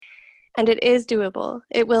And it is doable.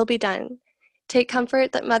 It will be done. Take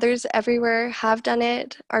comfort that mothers everywhere have done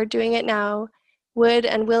it, are doing it now, would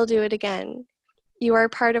and will do it again. You are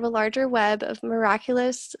part of a larger web of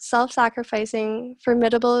miraculous, self-sacrificing,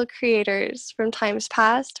 formidable creators from times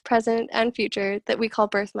past, present, and future that we call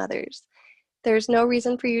birth mothers. There's no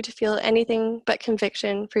reason for you to feel anything but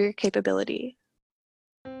conviction for your capability.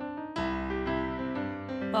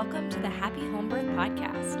 Welcome to the Happy Home Birth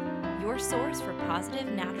Podcast, your source for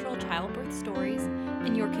positive natural childbirth stories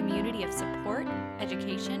and your community of support,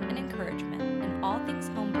 education, and encouragement in all things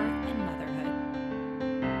home birth and motherhood.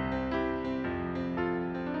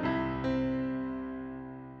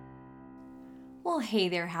 Well, hey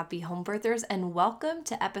there, happy home birthers, and welcome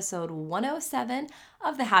to episode 107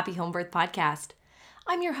 of the Happy Home Birth Podcast.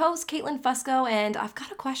 I'm your host, Caitlin Fusco, and I've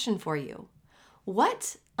got a question for you.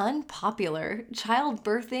 What unpopular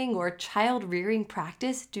childbirthing or child rearing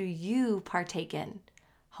practice do you partake in?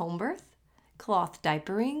 Home birth? Cloth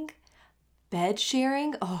diapering? Bed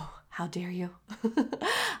sharing? Oh, how dare you?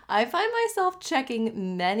 I find myself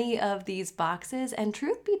checking many of these boxes, and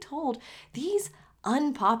truth be told, these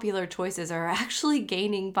unpopular choices are actually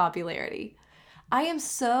gaining popularity. I am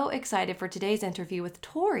so excited for today's interview with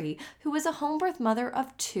Tori, who is a home birth mother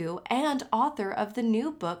of 2 and author of the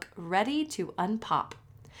new book, Ready to Unpop.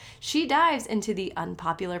 She dives into the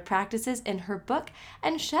unpopular practices in her book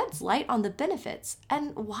and sheds light on the benefits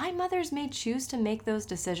and why mothers may choose to make those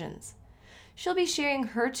decisions. She'll be sharing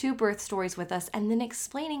her 2 birth stories with us and then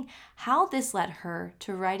explaining how this led her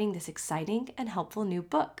to writing this exciting and helpful new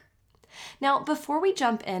book. Now, before we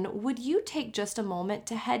jump in, would you take just a moment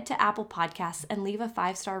to head to Apple Podcasts and leave a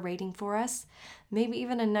 5-star rating for us? Maybe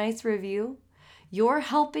even a nice review? You're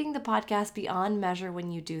helping the podcast beyond measure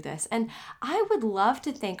when you do this. And I would love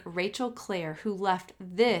to thank Rachel Clare, who left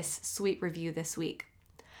this sweet review this week.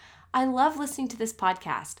 I love listening to this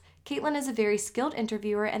podcast. Caitlin is a very skilled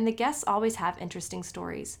interviewer, and the guests always have interesting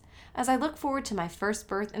stories. As I look forward to my first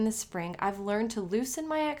birth in the spring, I've learned to loosen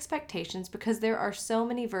my expectations because there are so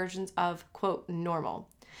many versions of, quote, normal.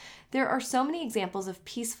 There are so many examples of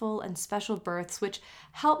peaceful and special births which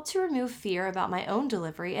help to remove fear about my own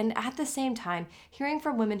delivery, and at the same time, hearing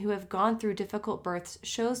from women who have gone through difficult births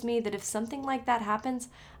shows me that if something like that happens,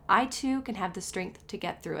 I too can have the strength to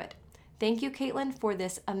get through it. Thank you, Caitlin, for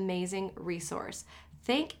this amazing resource.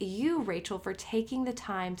 Thank you, Rachel, for taking the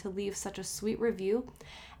time to leave such a sweet review.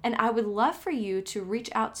 And I would love for you to reach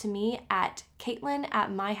out to me at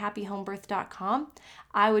caitlin@myhappyhomebirth.com.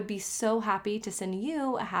 I would be so happy to send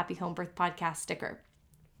you a Happy Home Birth Podcast sticker.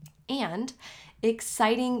 And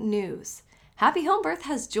exciting news. Happy Home Birth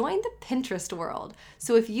has joined the Pinterest world.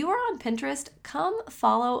 So if you are on Pinterest, come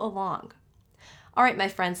follow along. All right, my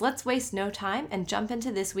friends, let's waste no time and jump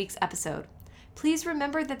into this week's episode. Please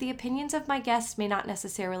remember that the opinions of my guests may not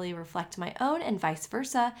necessarily reflect my own and vice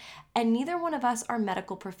versa, and neither one of us are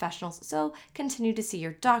medical professionals, so continue to see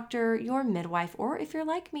your doctor, your midwife, or if you're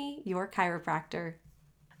like me, your chiropractor.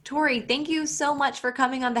 Tori, thank you so much for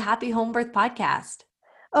coming on the Happy Home Birth Podcast.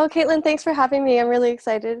 Oh, Caitlin, thanks for having me. I'm really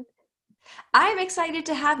excited. I'm excited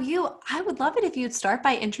to have you. I would love it if you'd start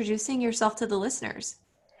by introducing yourself to the listeners.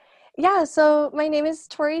 Yeah, so my name is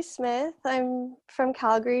Tori Smith. I'm from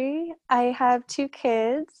Calgary. I have 2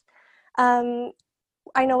 kids. I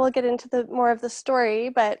know we'll get into more of the story,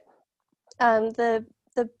 but the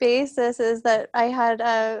basis is that I had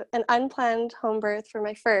an unplanned home birth for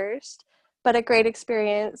my first, but a great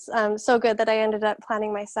experience. So good that I ended up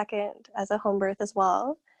planning my second as a home birth as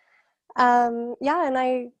well.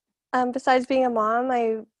 Yeah, and besides being a mom,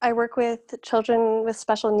 I work with children with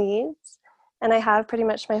special needs, and I have pretty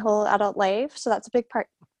much my whole adult life. So that's a big part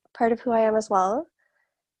of who I am as well.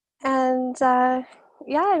 And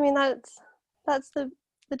yeah, I mean that's the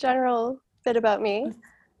general bit about me.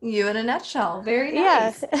 You in a nutshell. Very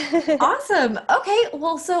Yeah. nice. Awesome. Okay.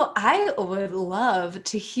 Well, so I would love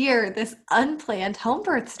to hear this unplanned home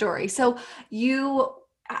birth story. So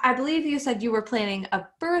I believe you said you were planning a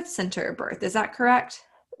birth center birth. Is that correct?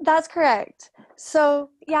 That's correct. So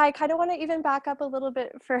yeah, I kind of want to even back up a little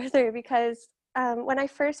bit further because when I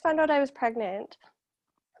first found out I was pregnant,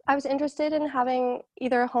 I was interested in having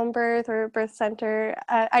either a home birth or a birth center.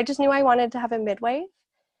 I just knew I wanted to have a midwife.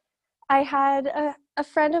 I had a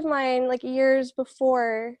friend of mine like years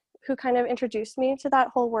before who kind of introduced me to that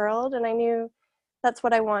whole world, and I knew that's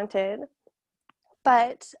what I wanted.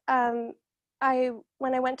 But when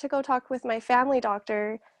I went to go talk with my family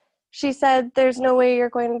doctor, she said, there's no way you're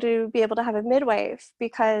going to be able to have a midwife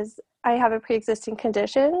because I have a pre-existing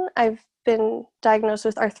condition. I've been diagnosed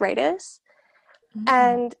with arthritis,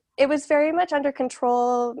 and it was very much under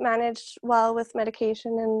control, managed well with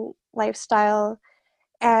medication and lifestyle.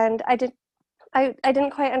 and I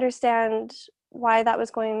didn't quite understand why that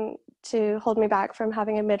was going to hold me back from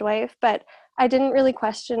having a midwife, but I didn't really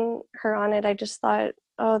question her on it. I just thought,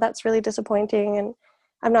 oh, that's really disappointing, and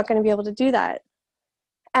I'm not going to be able to do that.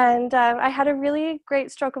 And I had a really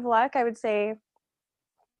great stroke of luck, I would say,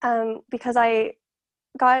 because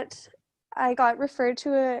got I got referred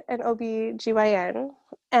to an OB/GYN,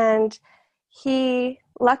 and he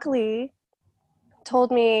luckily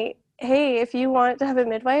told me, "Hey, if you want to have a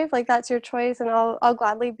midwife, like that's your choice, and I'll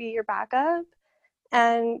gladly be your backup.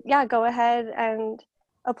 And yeah, go ahead and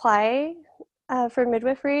apply for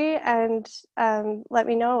midwifery, and let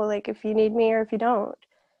me know like if you need me or if you don't."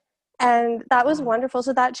 And that was Wow. wonderful.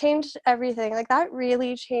 So that changed everything. Like that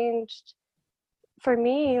really changed for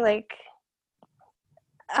me. Like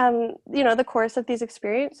the course of these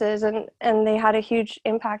experiences, and they had a huge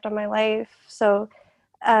impact on my life. So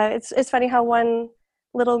it's funny how one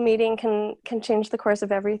little meeting can change the course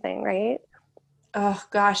of everything, right? Oh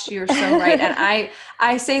gosh, you're so right. And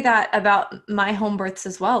I say that about my home births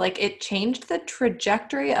as well. Like it changed the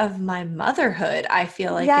trajectory of my motherhood, I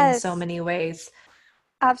feel like in so Yes, many ways.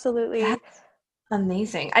 absolutely. That's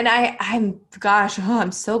amazing. And I'm gosh, oh,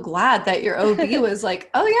 I'm so glad that your OB was like,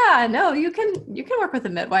 "Oh yeah, no, you can work with a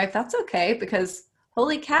midwife. That's okay." Because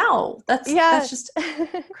holy cow, that's Yeah. just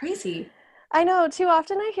crazy. I know, too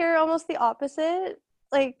often I hear almost the opposite.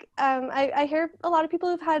 Like, I hear a lot of people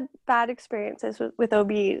who've had bad experiences with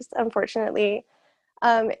OBs, unfortunately,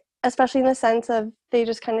 um, especially in the sense of they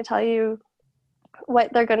just kind of tell you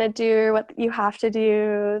what they're going to do, what you have to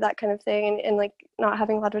do, that kind of thing, and like not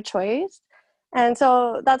having a lot of choice. And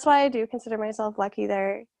so that's why I do consider myself lucky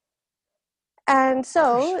there. And For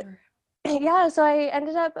so, sure. yeah, so I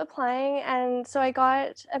ended up applying, and so I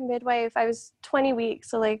got a midwife. I was 20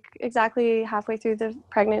 weeks, so like exactly halfway through the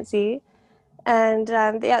pregnancy. And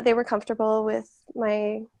yeah, they were comfortable with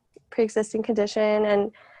my pre-existing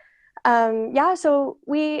condition. And yeah, so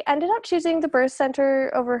we ended up choosing the birth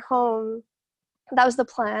center over home. That was the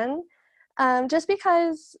plan, just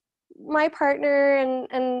because my partner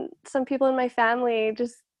and some people in my family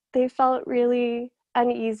just they felt really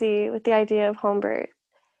uneasy with the idea of home birth.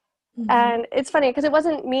 Hmm. And it's funny because it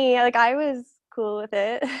wasn't me, like I was cool with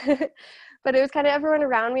it, but it was kind of everyone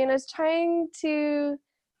around me, and I was trying to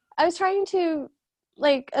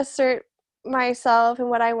like assert myself and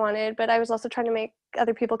what I wanted, but I was also trying to make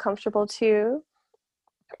other people comfortable too.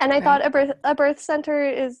 And I thought Right. a birth center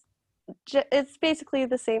is it's basically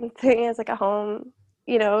the same thing as like a home.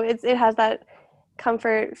 It has that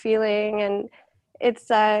comfort feeling, and it's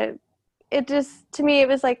it just to me it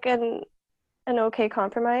was like an okay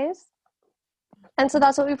compromise. And so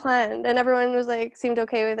that's what we planned, and everyone was like seemed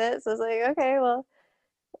okay with it. So I was like, okay, well,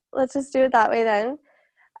 let's just do it that way then.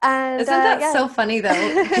 And Isn't that yeah. so funny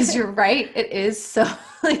though? Because you're right, it is so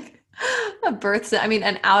like a I mean,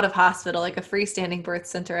 an out of hospital, like a freestanding birth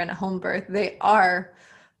center and a home birth, they are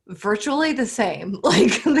virtually the same.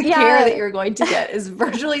 Like the care that Yeah. you're going to get is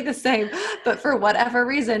virtually the same. But for whatever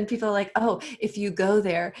reason, people are like, oh, if you go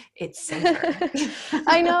there, it's safer.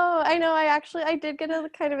 I know. I did get a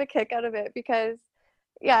kind of a kick out of it because,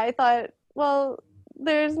 yeah, I thought, well,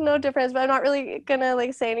 there's no difference, but I'm not really gonna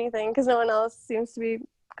like say anything because no one else seems to be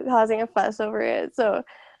causing a fuss over it. So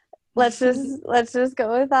let's just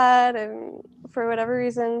go with that, and for whatever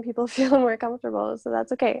reason, people feel more comfortable, so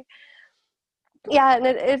that's okay. Yeah, and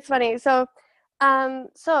it's funny. When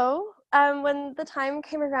the time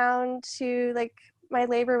came around to like my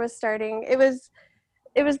labor was starting, it was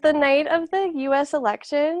the night of the U.S.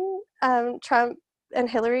 election, Trump and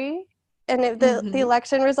Hillary, and the Hmm.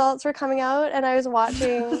 election results were coming out, and I was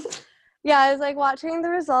watching. Yeah, I was like watching the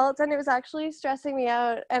results, and it was actually stressing me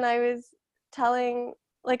out. And I was telling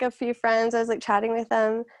like a few friends, I was like chatting with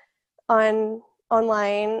them on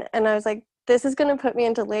online, and I was like, "This is gonna put me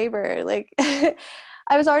into labor." Like, I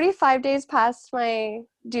was already 5 days past my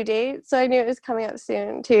due date, so I knew it was coming up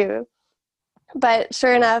soon too. But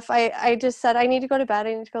sure enough, I just said I need to go to bed.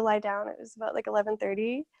 I need to go lie down. It was about like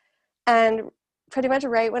 11:30, and pretty much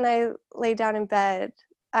right when I lay down in bed,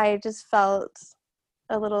 I just felt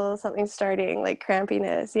a little something starting, like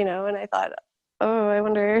crampiness, and I thought, oh, I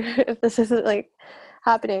wonder if this isn't like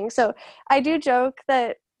happening. So I do joke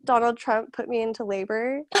that Donald Trump put me into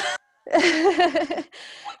labor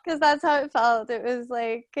because that's how it felt. It was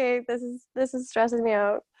like, okay, this is stressing me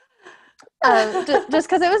out. Just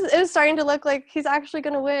because it was starting to look like he's actually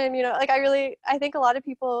going to win. Like I think a lot of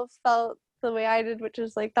people felt the way I did, which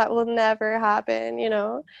is like that will never happen.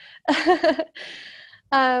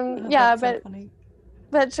 Oh, Yeah, that's so but funny.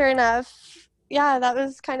 but sure enough, yeah, that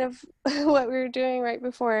was kind of what we were doing right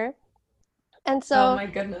before. And Oh so my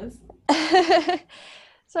goodness.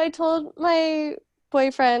 So I told my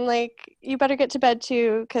boyfriend, like, you better get to bed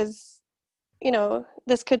too, because,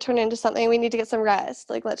 this could turn into something. We need to get some rest.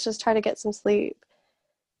 Like, let's just try to get some sleep.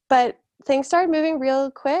 But things started moving real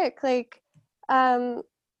quick. Like, um,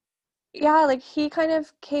 yeah, like he kind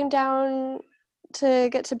of came down to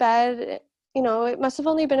get to bed. It must have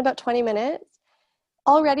only been about 20 minutes.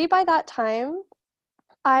 Already by that time,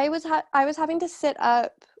 I was having to sit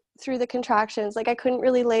up through the contractions. Like I couldn't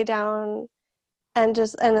really lay down and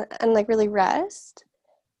just and like really rest.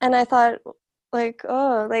 And I thought like,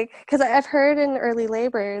 oh, like because I've heard in early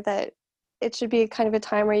labor that it should be kind of a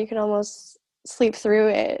time where you can almost sleep through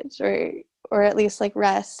it or at least like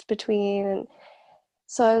rest between. And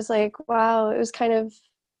so I was like, wow, it was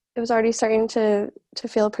already starting to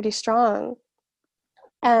feel pretty strong.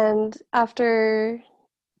 And after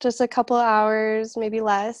just a couple hours, maybe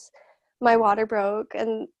less, my water broke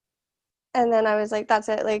and then I was like, that's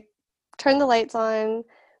it, like turn the lights on.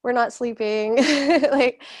 We're not sleeping.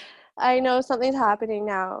 Like I know something's happening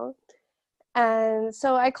now. And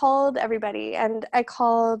so I called everybody and I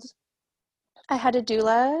had a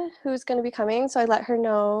doula who was going to be coming, so I let her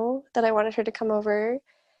know that I wanted her to come over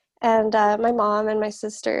and my mom and my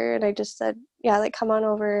sister, and I just said, yeah, like come on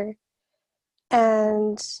over.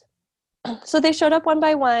 And so they showed up one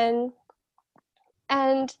by one,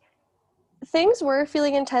 and things were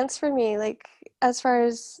feeling intense for me. Like as far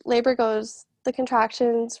as labor goes, the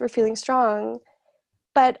contractions were feeling strong,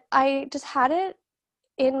 but I just had it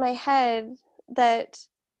in my head that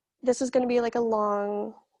this was going to be like a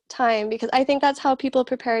long time, because I think that's how people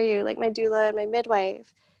prepare you. Like my doula and my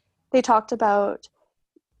midwife, they talked about,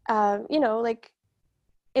 like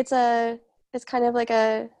it's a it's kind of like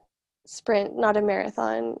a sprint, not a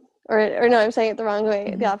marathon. Or no, I'm saying it the wrong way,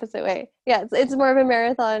 the Mm-hmm. opposite way. Yeah, it's more of a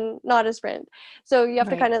marathon, not a sprint. So you have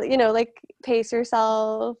to Right. kind of, like pace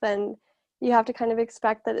yourself, and you have to kind of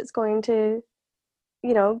expect that it's going to,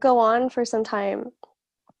 go on for some time.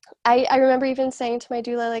 I remember even saying to my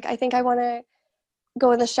doula, like, I think I want to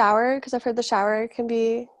go in the shower, because I've heard the shower can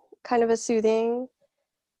be kind of a soothing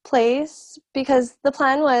place, because the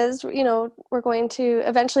plan was, we're going to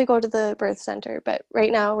eventually go to the birth center, but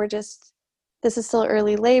right now this is still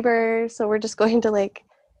early labor, so we're just going to like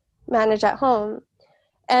manage at home.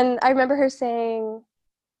 And I remember her saying,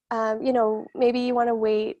 maybe you want to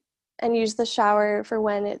wait and use the shower for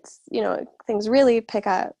when it's, things really pick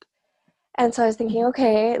up. And so I was thinking, Mm-hmm.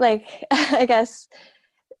 okay, like, I guess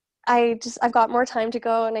I've got more time to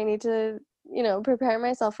go and I need to, prepare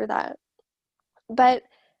myself for that. But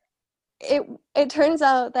it it turns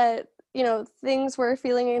out that, things were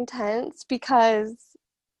feeling intense because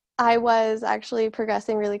I was actually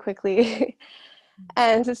progressing really quickly.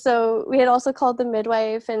 And so we had also called the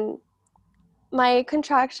midwife, and my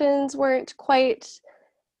contractions weren't quite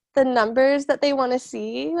the numbers that they want to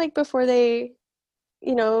see, like before they,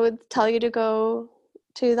 tell you to go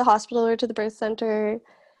to the hospital or to the birth center.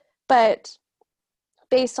 But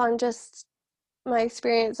based on just my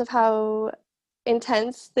experience of how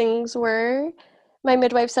intense things were, my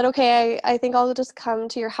midwife said, okay, I think I'll just come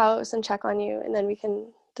to your house and check on you, and then we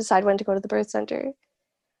can decide when to go to the birth center.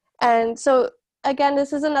 And so, again,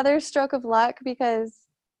 this is another stroke of luck, because,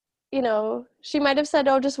 she might have said,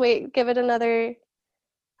 oh, just wait, give it another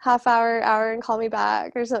half hour, and call me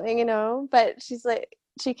back or something, but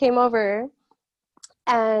she came over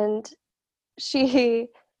and she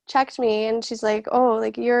checked me, and she's like, oh,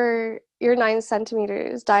 like you're 9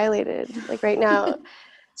 centimeters dilated, like right now.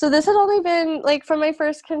 So this had only been like from my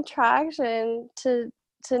first contraction to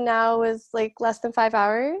now was like less than 5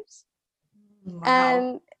 hours. Wow.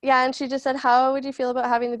 And yeah, and she just said, how would you feel about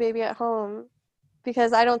having the baby at home?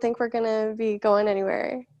 Because I don't think we're gonna be going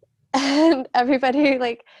anywhere. And everybody,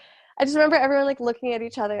 like, I just remember everyone like looking at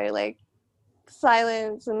each other, like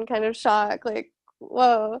silence and kind of shock, like,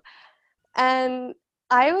 whoa. And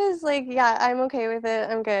I was like, yeah, I'm okay with it.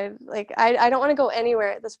 I'm good. Like I don't want to go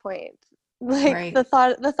anywhere at this point. Like Right. the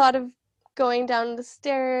thought of going down the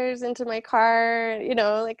stairs into my car,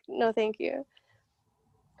 like no thank you.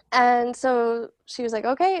 And so she was like,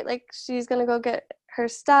 okay, like she's gonna go get her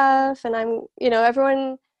stuff, and I'm,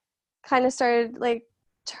 everyone kind of started like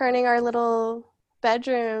turning our little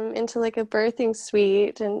bedroom into like a birthing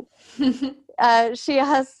suite. And she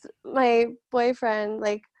asked my boyfriend,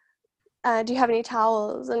 like, do you have any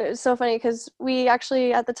towels? And it was so funny because we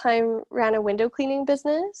actually at the time ran a window cleaning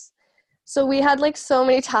business. So we had like so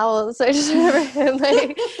many towels. So I just remember him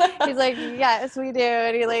like, he's like, yes, we do.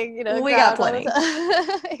 And he like, We got grabbed all the plenty.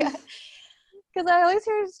 time. Yeah. Because I always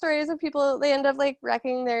hear stories of people, they end up like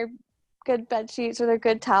wrecking their good bed sheets or their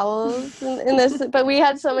good towels in this, but we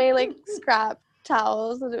had so many like scrap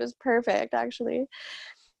towels that it was perfect actually.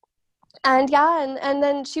 And yeah, and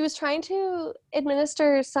then she was trying to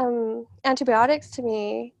administer some antibiotics to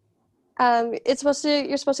me. You're supposed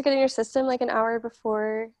to get in your system like an hour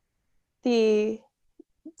before the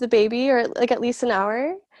the baby, or like at least an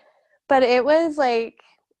hour. But it was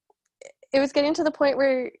getting to the point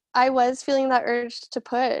where I was feeling that urge to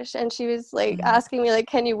push, and she was like Mm. asking me like,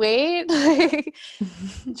 "Can you wait?" like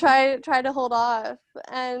try to hold off.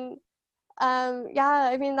 And yeah,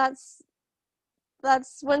 I mean that's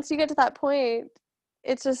once you get to that point,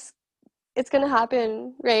 it's just it's gonna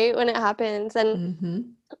happen right when it happens. And Mm-hmm.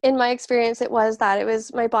 in my experience, it was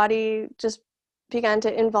my body just began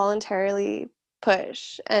to involuntarily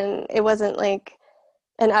push, and it wasn't like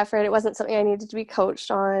an effort. It wasn't something I needed to be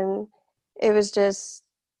coached on. It was just,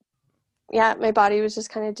 yeah, my body was just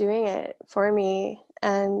kind of doing it for me.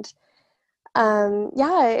 And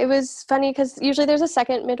yeah, it was funny because usually there's a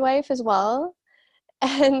second midwife as well.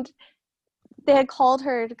 And they had called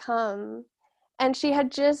her to come, and she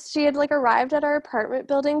had like arrived at our apartment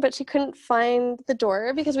building, but she couldn't find the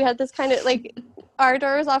door because we had this kind of like, our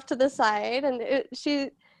door was off to the side, and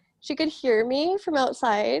she could hear me from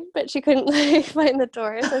outside, but she couldn't like find the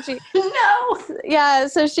door. So she, No. yeah,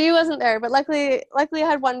 so she wasn't there. But luckily I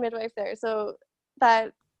had one midwife there, so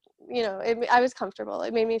that, I was comfortable.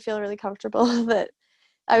 It made me feel really comfortable that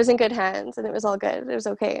I was in good hands and it was all good. It was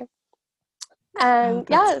okay. Oh, And that's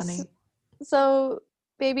yes, funny. so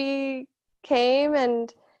baby came,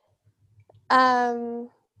 and um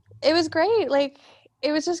it was great. Like,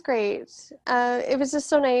 it was just great. It was just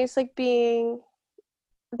so nice, like being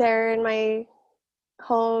there in my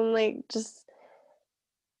home, like just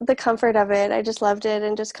the comfort of it. I just loved it,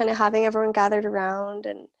 and just kind of having everyone gathered around.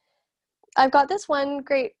 And I've got this one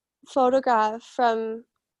great photograph from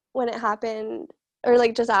when it happened, or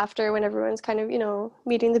like just after, when everyone's kind of,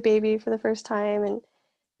 meeting the baby for the first time,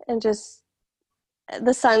 and just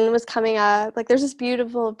the sun was coming up. Like, there's this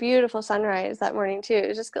beautiful, beautiful sunrise that morning too. It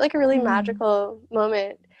was just like a really Mm. magical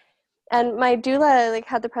moment. And my doula like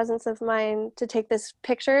had the presence of mind to take this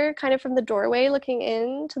picture kind of from the doorway looking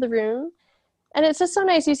into the room. And it's just so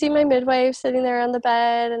nice. You see my midwife sitting there on the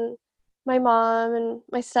bed, and my mom and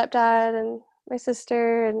my stepdad and my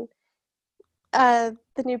sister, and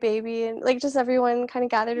the new baby, and like just everyone kind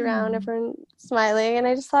of gathered around, Mm. everyone smiling. And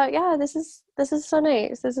I just thought, yeah, this is so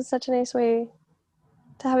nice. This is such a nice way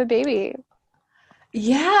to have a baby.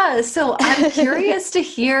 Yeah, so I'm curious to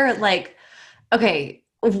hear, like, okay,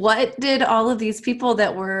 what did all of these people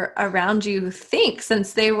that were around you think,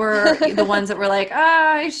 since they were the ones that were like,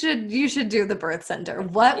 ah, you should do the birth center.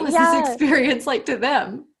 What was this Yeah. experience like to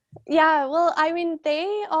them? Yeah. Well, I mean,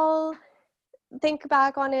 they all think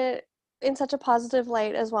back on it in such a positive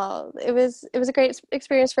light as well. It was a great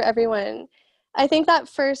experience for everyone. I think that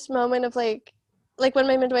first moment of like when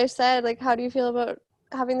my midwife said, like, how do you feel about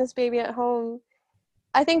having this baby at home?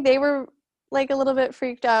 I think they were like a little bit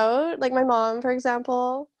freaked out, like my mom, for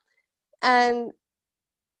example. And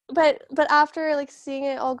but after like seeing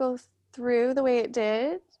it all go through the way it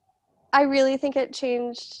did, I really think it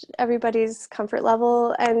changed everybody's comfort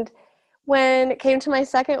level. And when it came to my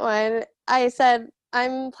second one, I said,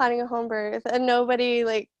 I'm planning a home birth, and nobody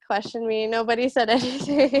like questioned me. Nobody said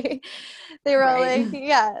anything. They were all Right. like,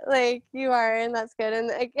 yeah, like you are, and that's good. And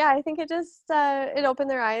like, yeah, I think it just it opened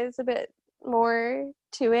their eyes a bit more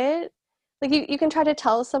to it. Like, you can try to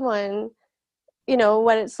tell someone,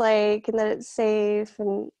 what it's like, and that it's safe.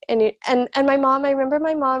 And my mom, I remember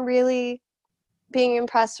my mom really being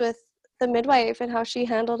impressed with the midwife and how she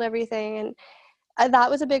handled everything. And that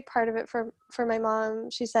was a big part of it for my mom.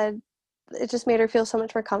 She said it just made her feel so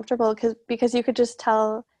much more comfortable, because you could just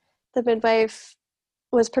tell the midwife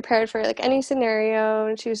was prepared for like any scenario,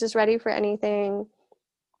 and she was just ready for anything.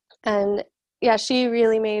 And yeah, she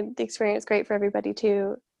really made the experience great for everybody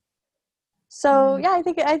too. So Mm. yeah,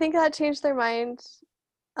 I think that changed their mind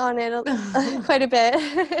on it quite a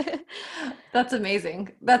bit. That's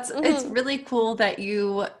amazing. It's hmm really cool that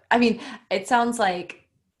I mean, it sounds like,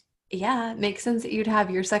 yeah, it makes sense that you'd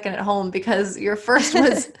have your second at home because your first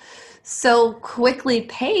was so quickly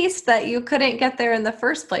paced that you couldn't get there in the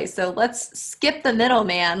first place. So let's skip the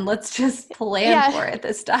middleman. Let's just plan Yeah. for it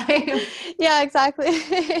this time. Yeah, exactly.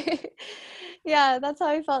 Yeah, that's how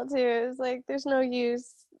I felt too. It was like, there's no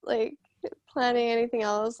use like planning anything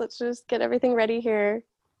else. Let's just get everything ready here.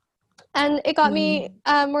 And it got me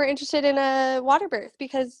Mm. more interested in a water birth,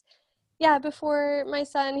 because yeah, before my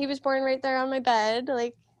son, he was born right there on my bed,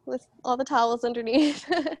 like with all the towels underneath.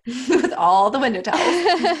 With all the window towels.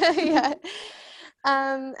 Yeah.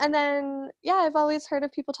 And then yeah, I've always heard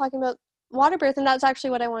of people talking about water birth, and that's actually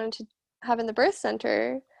what I wanted to have in the birth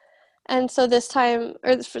center. And so this time,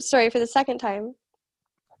 sorry, for the second time,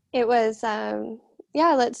 it was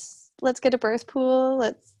yeah, let's get a birth pool.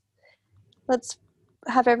 Let's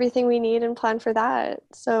have everything we need and plan for that.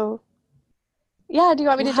 So yeah, do you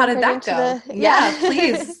want me Well, to how jump did right that into go? the Yeah, yeah.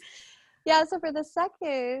 please. Yeah, so for the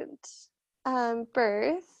second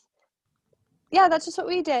birth, yeah, that's just what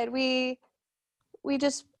we did. We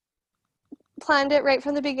just planned it right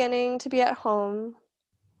from the beginning to be at home.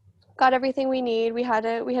 Got everything we need. We had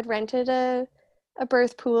rented a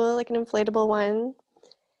birth pool, like an inflatable one.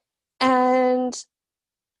 And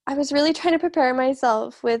I was really trying to prepare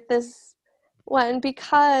myself with this one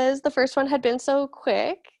because the first one had been so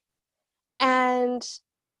quick, and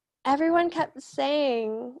everyone kept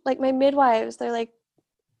saying, like my midwives, they're like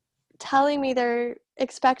telling me they're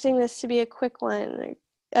expecting this to be a quick one, like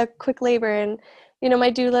a quick labor, and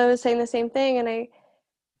my doula was saying the same thing, and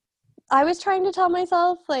I was trying to tell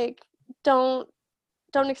myself like don't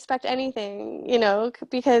don't expect anything,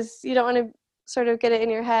 because you don't want to sort of get it in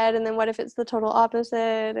your head, and then what if it's the total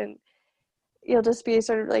opposite, and you'll just be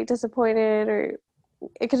sort of like disappointed, or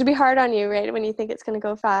it could be hard on you, right, when you think it's going to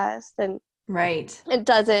go fast and Right. it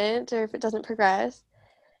doesn't, or if it doesn't progress.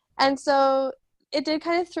 And so it did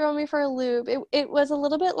kind of throw me for a loop. It was a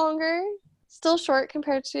little bit longer, still short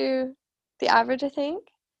compared to the average, I think.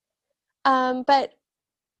 But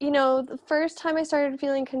the first time I started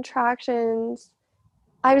feeling contractions,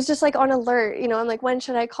 I was just like on alert. I'm like, when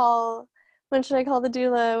should I call the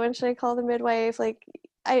doula? When should I call the midwife? Like,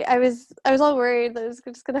 I was all worried that it was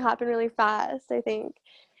just gonna happen really fast, I think.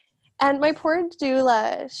 And my poor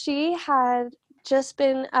doula, she had just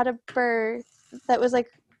been at a birth that was like,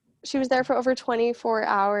 she was there for over 24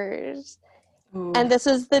 hours. Ooh. And this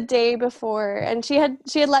was the day before. And she had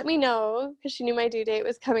let me know because she knew my due date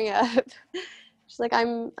was coming up. She's like,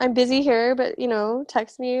 I'm busy here, but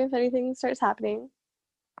text me if anything starts happening.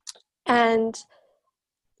 And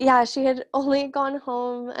yeah, she had only gone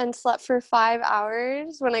home and slept for 5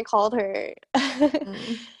 hours when I called her.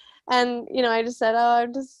 Mm. And I just said, "Oh,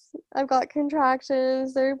 I've got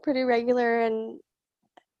contractions. They're pretty regular, and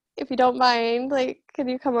if you don't mind, like, could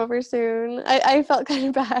you come over soon?" I felt kind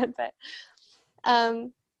of bad, but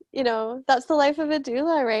um, that's the life of a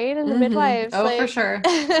doula, right? And the Mm-hmm. midwives, Oh, for like, sure.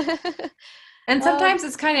 And oh, sometimes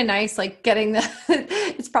it's kind of nice, like getting the,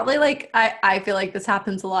 it's probably like, I feel like this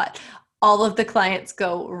happens a lot. All of the clients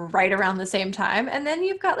go right around the same time, and then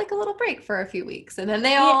you've got like a little break for a few weeks, and then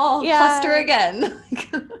they yeah, all cluster yeah. again.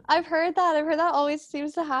 I've heard that. I've heard that always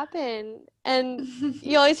seems to happen. And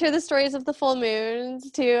you always hear the stories of the full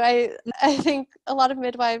moons too. I think a lot of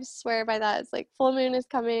midwives swear by that. It's like full moon is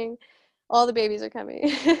coming, all the babies are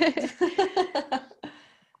coming.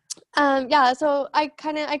 Yeah, so I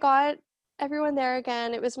got everyone there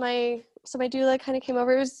again. It was my doula kind of came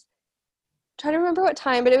over. It was trying to remember what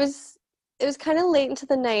time, but it was kind of late into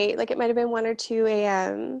the night. Like it might have been 1 or 2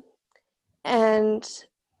 a.m. And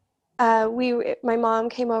my mom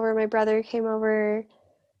came over, my brother came over,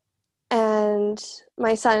 and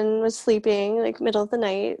my son was sleeping like middle of the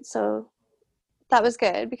night, so that was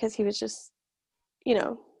good because he was just you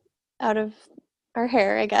know out of our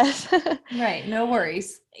hair, I guess. Right, no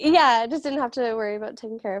worries. Yeah, just didn't have to worry about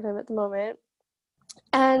taking care of him at the moment.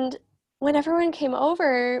 And when everyone came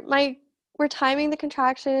over, we're timing the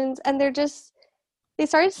contractions, and they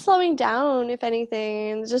started slowing down, if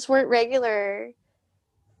anything, and just weren't regular.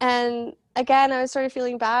 And again, I was sort of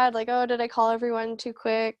feeling bad, like, oh, did I call everyone too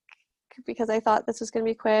quick because I thought this was going to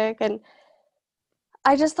be quick? And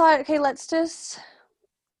I just thought, okay, let's just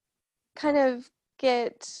kind of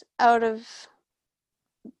get out of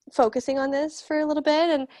focusing on this for a little bit.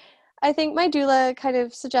 And I think my doula kind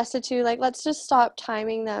of suggested to, like, let's just stop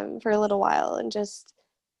timing them for a little while and just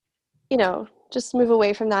move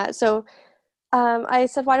away from that. So I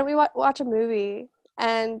said, why don't we watch a movie?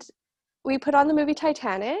 And we put on the movie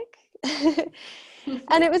Titanic.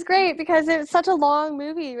 And it was great because it was such a long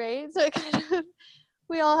movie, right? So it kind of,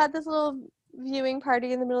 we all had this little viewing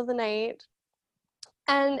party in the middle of the night.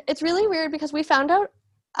 And it's really weird because we found out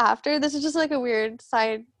after, this is just like a weird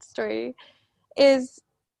side story, is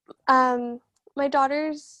um my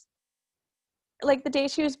daughter's, like, the day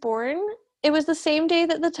she was born, it was the same day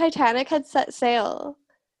that the Titanic had set sail.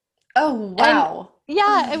 Oh, And wow.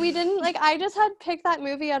 yeah, and we didn't, like, I just had picked that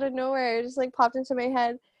movie out of nowhere. It just like popped into my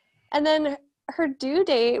head. And then her due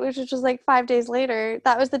date, which was just like 5 days later,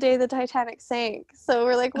 that was the day the Titanic sank. So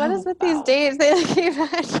we're like, what is Oh, with these wow. dates? They like keep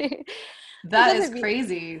matching. It That is doesn't mean,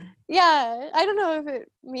 crazy. yeah, I don't know if it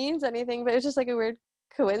means anything, but it's just like a weird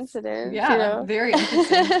coincidence, you Yeah, know? very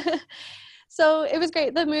interesting. So it was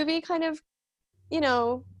great. The movie kind of, you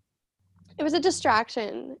know, it was a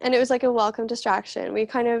distraction, and it was like a welcome distraction. I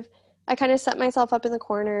kind of set myself up in the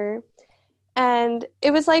corner, And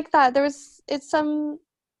it was like that. It's some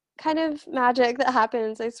kind of magic that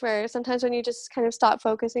happens, I swear. Sometimes when you just kind of stop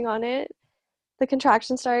focusing on it, the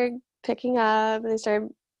contractions started picking up and they started,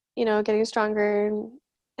 getting stronger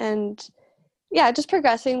and yeah, just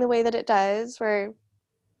progressing the way that it does, where,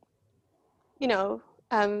 you know,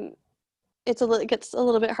 um, it gets a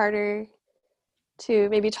little bit harder to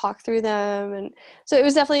maybe talk through them. And so it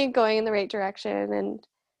was definitely going in the right direction.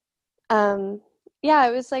 And yeah,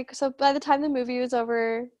 it was like, so by the time the movie was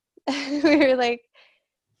over, we were like,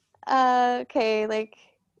 okay, like,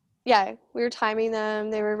 yeah, we were timing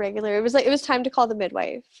them. They were regular. It was like, it was time to call the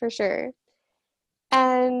midwife for sure.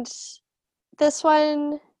 And this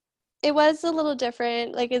one, it was a little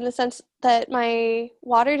different, like in the sense that my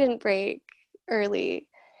water didn't break early.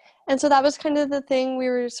 And so that was kind of the thing we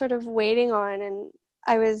were sort of waiting on. And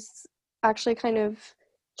I was actually kind of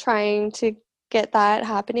trying to get that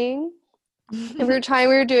happening. And we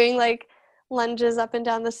were doing like lunges up and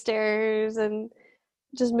down the stairs and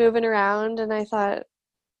just moving around. And I thought,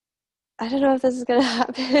 I don't know if this is going to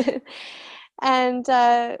happen. And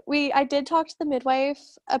I did talk to the midwife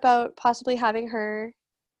about possibly having her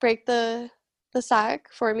break the sack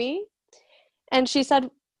for me. And she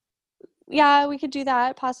said, yeah, we could do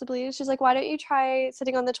that possibly. She's like, why don't you try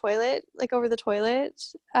sitting on the toilet, like over the toilet,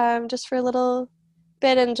 just for a little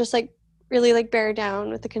bit and just like really like bear down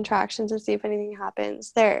with the contractions and see if anything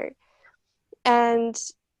happens there. And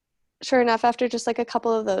sure enough, after just like a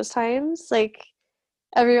couple of those times, like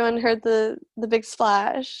everyone heard the big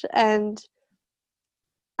splash and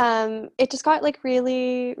it just got like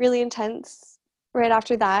really, really intense right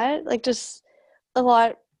after that. Like just a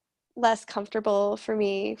lot less comfortable for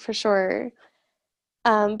me for sure.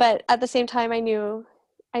 But at the same time, I knew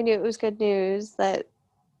it was good news that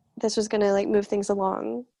this was gonna like move things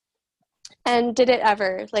along. And did it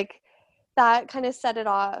ever? Like that kind of set it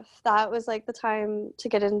off. That was like the time to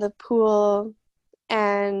get in the pool,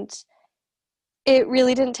 and it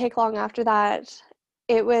really didn't take long after that.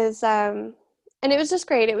 It was, and it was just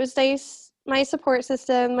great. It was nice. My support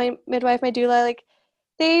system, my midwife, my doula, like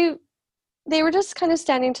they they were just kind of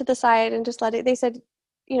standing to the side and just let it. They said,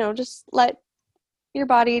 just let your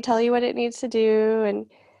body tell you what it needs to do. And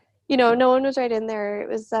no one was right in there. It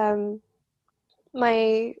was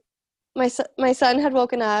my my son had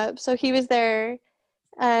woken up, so he was there,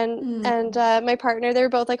 and my partner. They were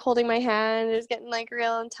both like holding my hand. It was getting like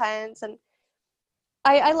real intense, and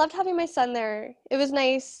I loved having my son there. It was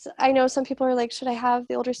nice. I know some people are like, should I have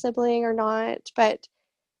the older sibling or not? But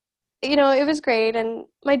it was great, and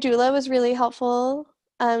my doula was really helpful,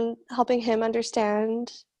 helping him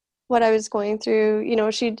understand what I was going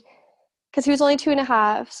through. She'd because he was only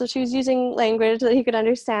 2.5, so she was using language that he could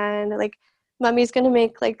understand. Like, mommy's gonna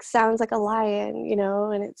make like sounds like a lion,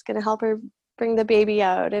 and it's gonna help her bring the baby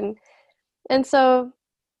out. And so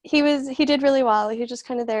he did really well. He was just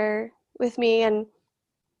kind of there with me, and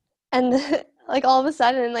like all of a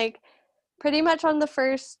sudden, like pretty much on the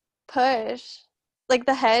first push, like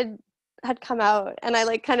the head had come out, and I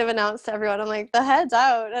like kind of announced to everyone, I'm like, the head's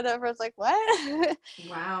out, and everyone's like, what? Like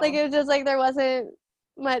Wow. it was just like there wasn't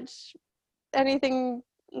much anything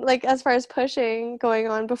like as far as pushing going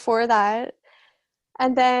on before that.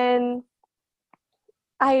 And then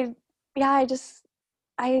I yeah,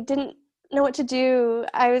 I didn't know what to do.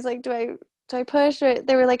 I was like, do I push? Or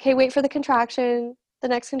they were like, hey, wait for the next contraction,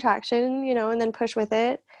 and then push with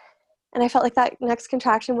it. And I felt like that next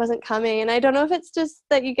contraction wasn't coming. And I don't know if it's just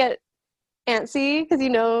that you get antsy because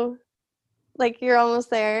like you're almost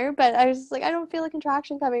there, but I was just like, I don't feel a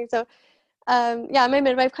contraction coming. So yeah, my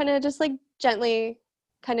midwife kind of just like gently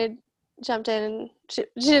kind of jumped in. She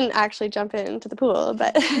didn't actually jump into the pool,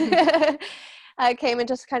 but came and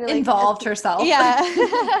just kind of like Involved herself.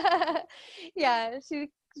 yeah, yeah. She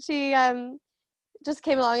just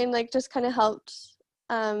came along and like just kind of helped,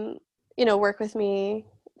 work with me,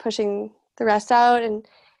 pushing the rest out,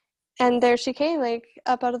 and there she came, like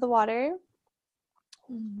up out of the water,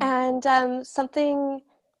 and something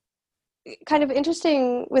kind of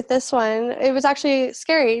interesting with this one, it was actually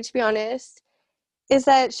scary to be honest, is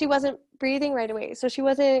that she wasn't breathing right away. So she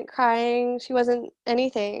wasn't crying, she wasn't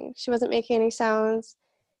anything, she wasn't making any sounds.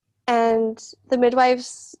 And the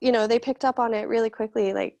midwives, they picked up on it really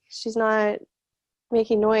quickly, like she's not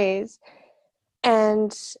making noise.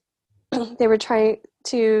 And they were trying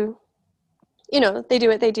to, they do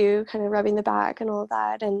what they do, kind of rubbing the back and all of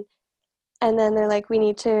that. And then they're like, we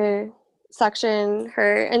need to suction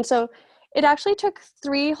her. And so it actually took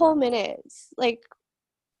 3 whole minutes. Like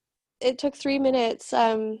it took 3 minutes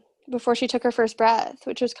before she took her first breath,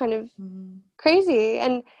 which was kind of crazy.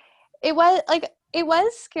 And it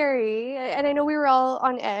was scary. And I know we were all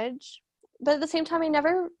on edge, but at the same time, I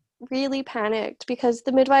never really panicked because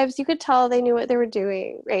the midwives, you could tell they knew what they were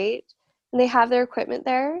doing, right? And they have their equipment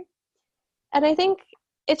there. And I think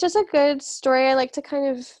it's just a good story. I like to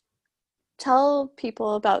kind of tell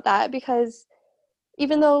people about that because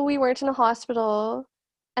even though we weren't in a hospital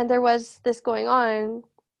and there was this going on,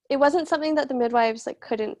 it wasn't something that the midwives like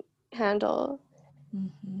couldn't handle.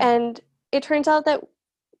 Mm-hmm. And it turns out that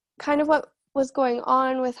kind of what was going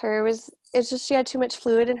on with her was it's just she had too much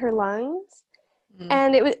fluid in her lungs. Mm.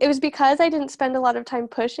 And it was because I didn't spend a lot of time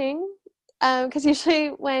pushing. Because usually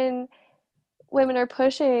when women are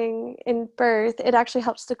pushing in birth, it actually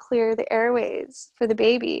helps to clear the airways for the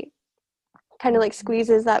baby, kind of like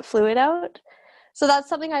squeezes that fluid out. So that's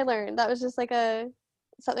something I learned. That was just like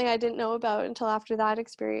something I didn't know about until after that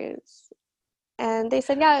experience. And they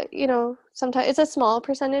said, yeah, sometimes it's a small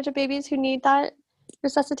percentage of babies who need that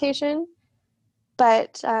resuscitation,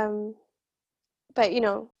 but but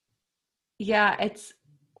Yeah,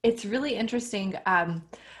 it's really interesting.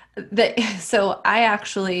 That so I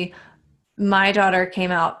actually my daughter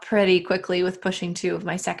came out pretty quickly with pushing two of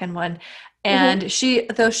my second one. mhm. And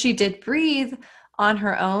though she did breathe on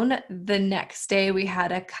her own, the next day we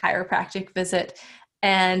had a chiropractic visit.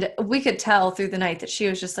 And we could tell through the night that she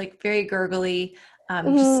was just like very gurgly, just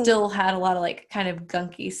Mhm. still had a lot of like kind of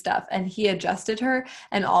gunky stuff. And he adjusted her,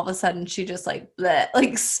 and all of a sudden she just like bleh,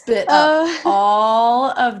 like spit up Oh,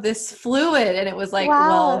 all of this fluid. And it was like,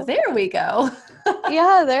 well, wow. there we go.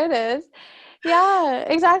 Yeah, there it is. Yeah,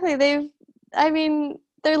 exactly. I mean,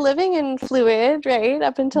 they're living in fluid, right?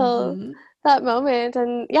 Up until Hmm. that moment.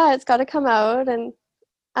 And yeah, it's got to come out. And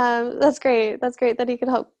that's great. That's great that he could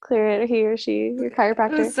help clear it, he or she, your It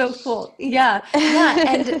chiropractor. was so cool. Yeah. Yeah.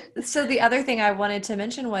 And so the other thing I wanted to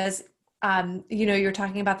mention was, you're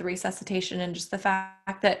talking about the resuscitation and just the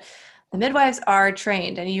fact that the midwives are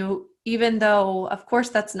trained, and even though, of course,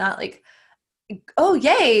 that's not like, oh,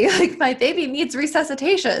 yay, like my baby needs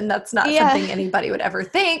resuscitation. That's not Yeah. something anybody would ever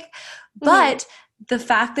think. Mhm. But the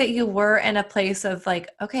fact that you were in a place of like,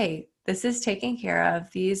 okay, this is taken care of,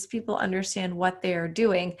 these people understand what they're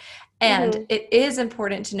doing. And Mhm. it is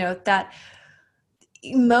important to note that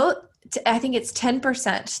mo I think it's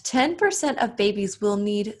 10%. 10% of babies will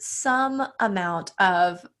need some amount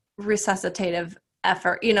of resuscitative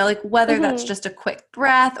effort, like whether that's Mhm. just a quick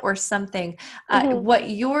breath or something. Mhm. What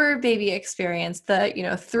your baby experienced,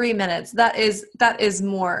 the 3 minutes, that is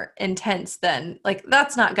more intense than, like,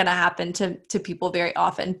 that's not going to happen to people very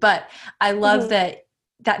often. But I love Mhm. that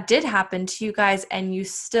that did happen to you guys, and you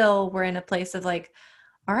still were in a place of like,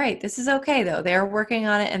 all right, this is okay though. They're working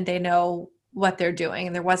on it and they know what they're doing.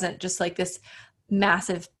 And there wasn't just like this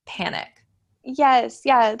massive panic. Yes,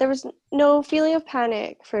 yeah, there was no feeling of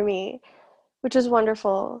panic for me, which is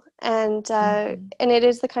wonderful. Mm-hmm. And it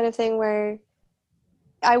is the kind of thing where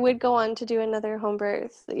I would go on to do another home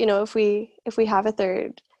birth, if we have a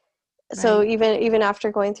third. So Right. even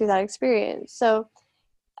after going through that experience. So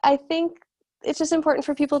I think it's just important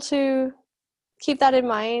for people to keep that in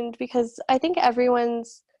mind because I think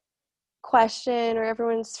everyone's question or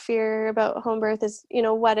everyone's fear about home birth is,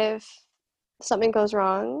 what if something goes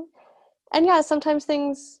wrong? And yeah, sometimes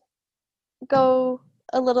things go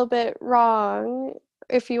a little bit wrong,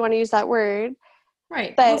 if you want to use that word.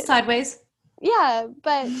 Right. A little But sideways. yeah,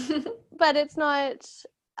 but it's not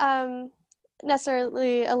um,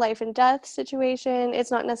 necessarily a life and death situation.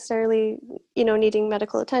 It's not necessarily, needing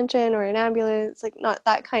medical attention or an ambulance, like not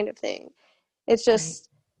that kind of thing. It's Right. just,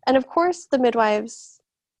 and of course, the midwives,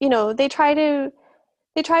 they try to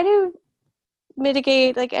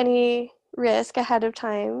mitigate like any risk ahead of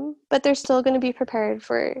time, but they're still going to be prepared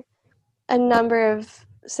for a number of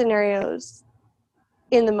scenarios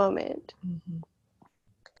in the moment. Mm-hmm.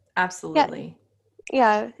 Yeah, Absolutely.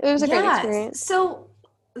 yeah, it was a great Yeah. experience. So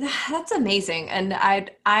that's amazing. And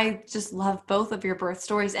I just love both of your birth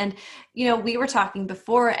stories. And we were talking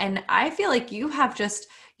before, and I feel like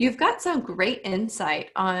you've got some great insight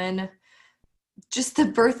on just the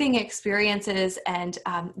birthing experiences, and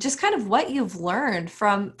just kind of what you've learned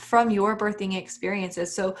from your birthing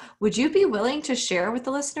experiences. So would you be willing to share with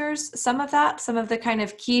the listeners some of the kind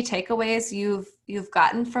of key takeaways you've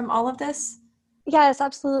gotten from all of this? Yes,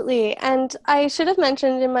 absolutely. And I should have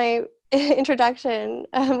mentioned in my introduction,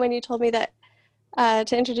 when you told me that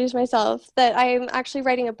to introduce myself, that I'm actually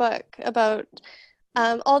writing a book about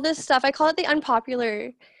all this stuff. I call it the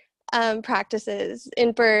unpopular practices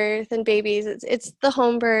in birth and babies. It's the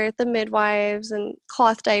home birth, the midwives, and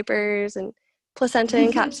cloth diapers, and placenta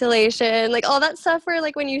encapsulation, like all that stuff. Where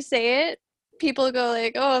like when you say it, people go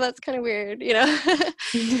like, "Oh, that's kind of weird."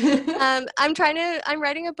 I'm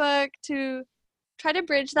writing a book to try to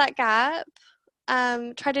bridge that gap.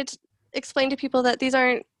 Try to explain to people that these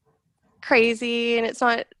aren't crazy, and it's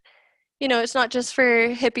not, it's not just for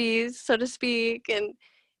hippies, so to speak, and,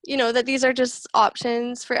 that these are just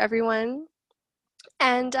options for everyone.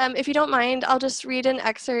 And if you don't mind, I'll just read an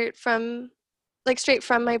excerpt from, like, straight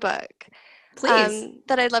from my book, Please.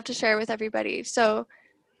 that I'd love to share with everybody. So,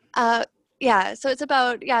 yeah, so it's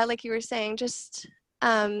about, yeah, like you were saying,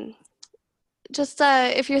 um, just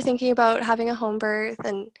if you're thinking about having a home birth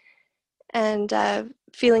and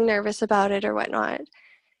feeling nervous about it or whatnot.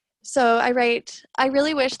 So I write, I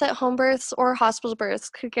really wish that home births or hospital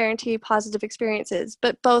births could guarantee positive experiences,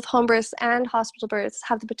 but both home births and hospital births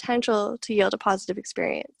have the potential to yield a positive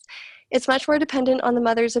experience. It's much more dependent on the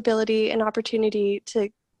mother's ability and opportunity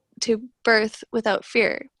to birth without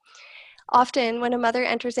fear. Often, when a mother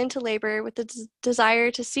enters into labor with the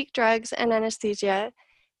desire to seek drugs and anesthesia,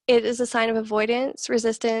 it is a sign of avoidance,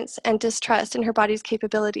 resistance, and distrust in her body's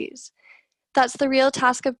capabilities. That's the real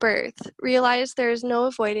task of birth. Realize there is no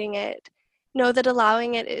avoiding it. Know that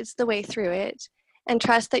allowing it is the way through it. And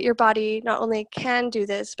trust that your body not only can do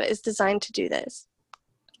this, but is designed to do this.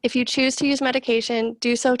 If you choose to use medication,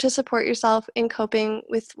 do so to support yourself in coping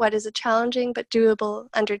with what is a challenging but doable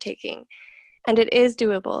undertaking. And it is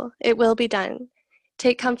doable. It will be done.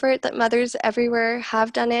 Take comfort that mothers everywhere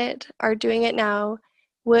have done it, are doing it now,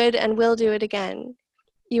 would and will do it again.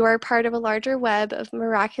 You are part of a larger web of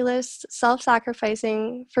miraculous,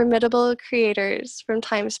 self-sacrificing, formidable creators from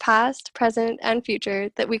times past, present, and future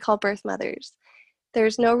that we call birth mothers.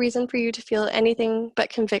 There's no reason for you to feel anything but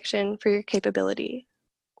conviction for your capability.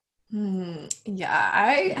 Yeah,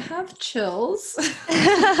 I have chills.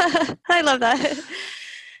 I love that.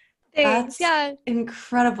 Thanks. That's Yeah,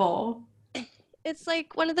 incredible. it's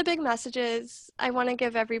like one of the big messages I want to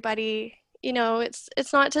give everybody.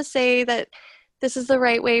 It's not to say that this is the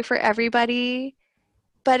right way for everybody,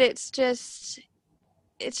 but it's just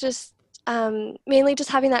mainly just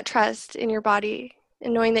having that trust in your body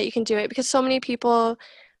and knowing that you can do it, because so many people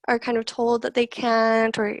are kind of told that they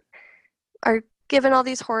can't, or are given all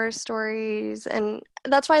these horror stories. And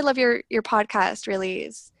that's why I love your podcast, really,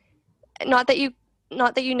 is not that you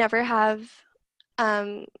not that you never have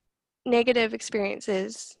um, negative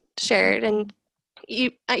experiences shared, and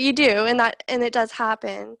you do, and it does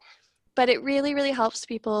happen, but it really, really helps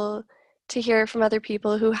people to hear from other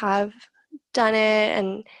people who have done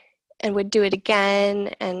it and would do it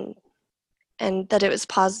again, and that it was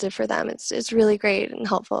positive for them. It's really great and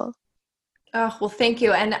helpful. Oh, well, thank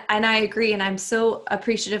you. And I agree. And I'm so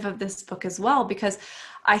appreciative of this book as well, because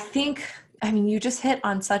I think, I mean, you just hit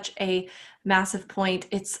on such a massive point.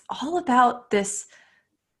 It's all about this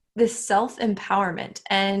self-empowerment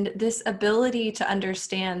and this ability to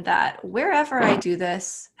understand that wherever I do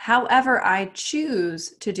this, however I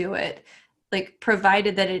choose to do it, like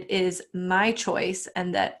provided that it is my choice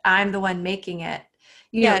and that I'm the one making it,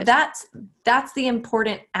 Yes, that's the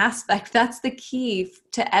important aspect. That's the key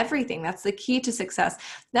to everything. That's the key to success.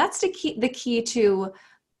 That's the key to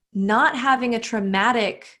not having a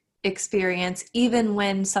traumatic experience, even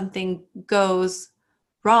when something goes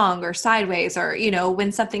wrong or sideways, or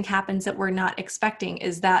when something happens that we're not expecting,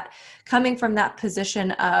 is that coming from that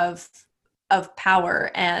position of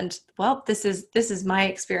power and, well, this is my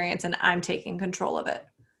experience and I'm taking control of it.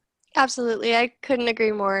 absolutely. I couldn't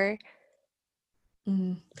agree more.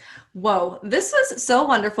 Mm. Whoa, this was so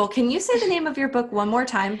wonderful. Can you say the name of your book one more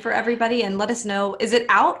time for everybody and let us know, is it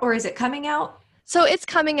out or is it coming out? So it's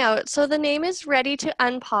coming out. So the name is Ready to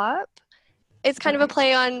Unpop. It's kind of a Okay.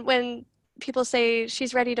 play on when people say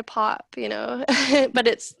she's ready to pop, but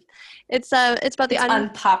it's about the It's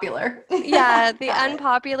unpopular. yeah, the Got it.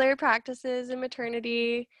 unpopular practices in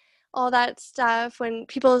maternity, all that stuff. When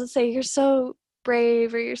people say you're so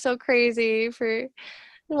brave or you're so crazy for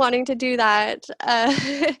wanting to do that,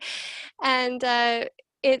 and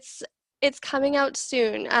it's it's coming out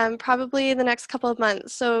soon, probably in the next couple of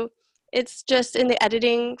months. So it's just in the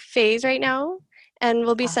editing phase right now, and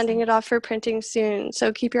we'll be sending Awesome. it off for printing soon.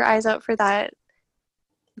 So keep your eyes out for that.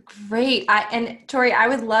 Great. And Tori, I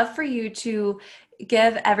would love for you to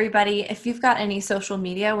give everybody, if you've got any social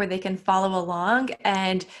media where they can follow along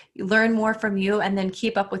and learn more from you and then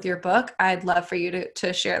keep up with your book, I'd love for you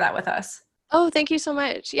to share that with us. Oh, thank you so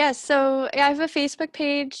much. Yes, so I have a Facebook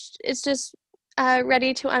page. It's just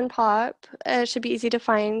Ready to Unpop. It should be easy to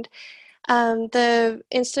find. The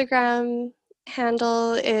Instagram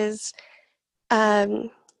handle is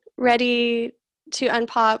um, Ready to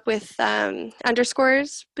Unpop with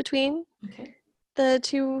underscores between Okay. the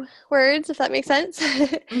two words, if that makes sense, or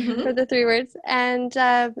Mm-hmm. the three words. And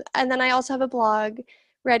then I also have a blog,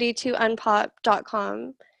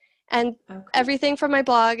 readytounpop.com. And Okay. everything from my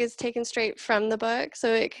blog is taken straight from the book,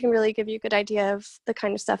 so it can really give you a good idea of the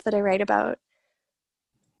kind of stuff that I write about.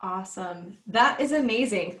 Awesome. That is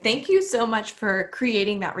amazing. Thank you so much for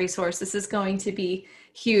creating that resource. This is going to be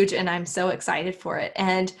huge, and I'm so excited for it.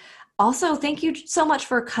 And also, thank you so much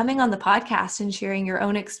for coming on the podcast and sharing your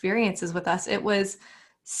own experiences with us. It was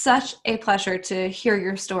such a pleasure to hear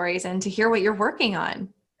your stories and to hear what you're working on.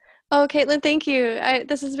 Oh, Caitlin, thank you.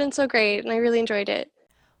 This has been so great, and I really enjoyed it.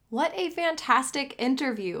 What a fantastic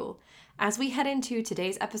interview! As we head into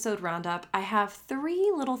today's episode roundup, I have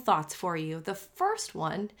 3 little thoughts for you. The first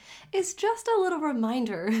one is just a little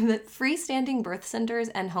reminder that freestanding birth centers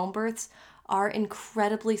and home births are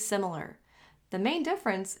incredibly similar. The main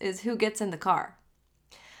difference is who gets in the car.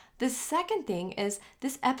 The second thing is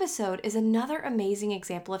this episode is another amazing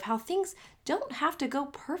example of how things don't have to go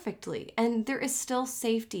perfectly, and there is still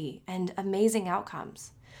safety and amazing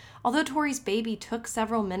outcomes. Although Tori's baby took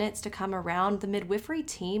several minutes to come around, the midwifery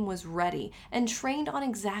team was ready and trained on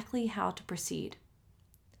exactly how to proceed.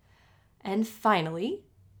 And finally,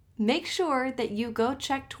 make sure that you go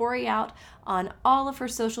check Tori out on all of her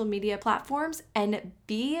social media platforms and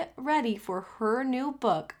be ready for her new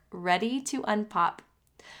book, Ready to Unpop.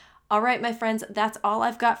 All right, my friends, that's all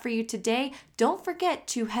I've got for you today. Don't forget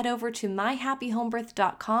to head over to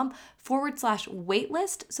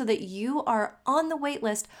myhappyhomebirth.com/waitlist so that you are on the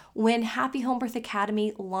waitlist when Happy Home Birth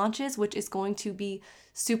Academy launches, which is going to be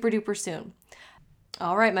super duper soon.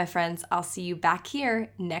 All right, my friends, I'll see you back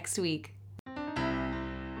here next week.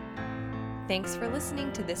 Thanks for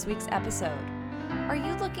listening to this week's episode. Are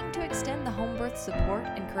you looking to extend the home birth support,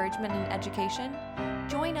 encouragement, and education?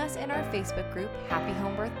 Join us in our Facebook group, Happy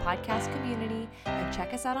Home Birth Podcast Community, and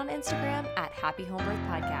check us out on Instagram at Happy Home Birth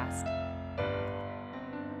Podcast.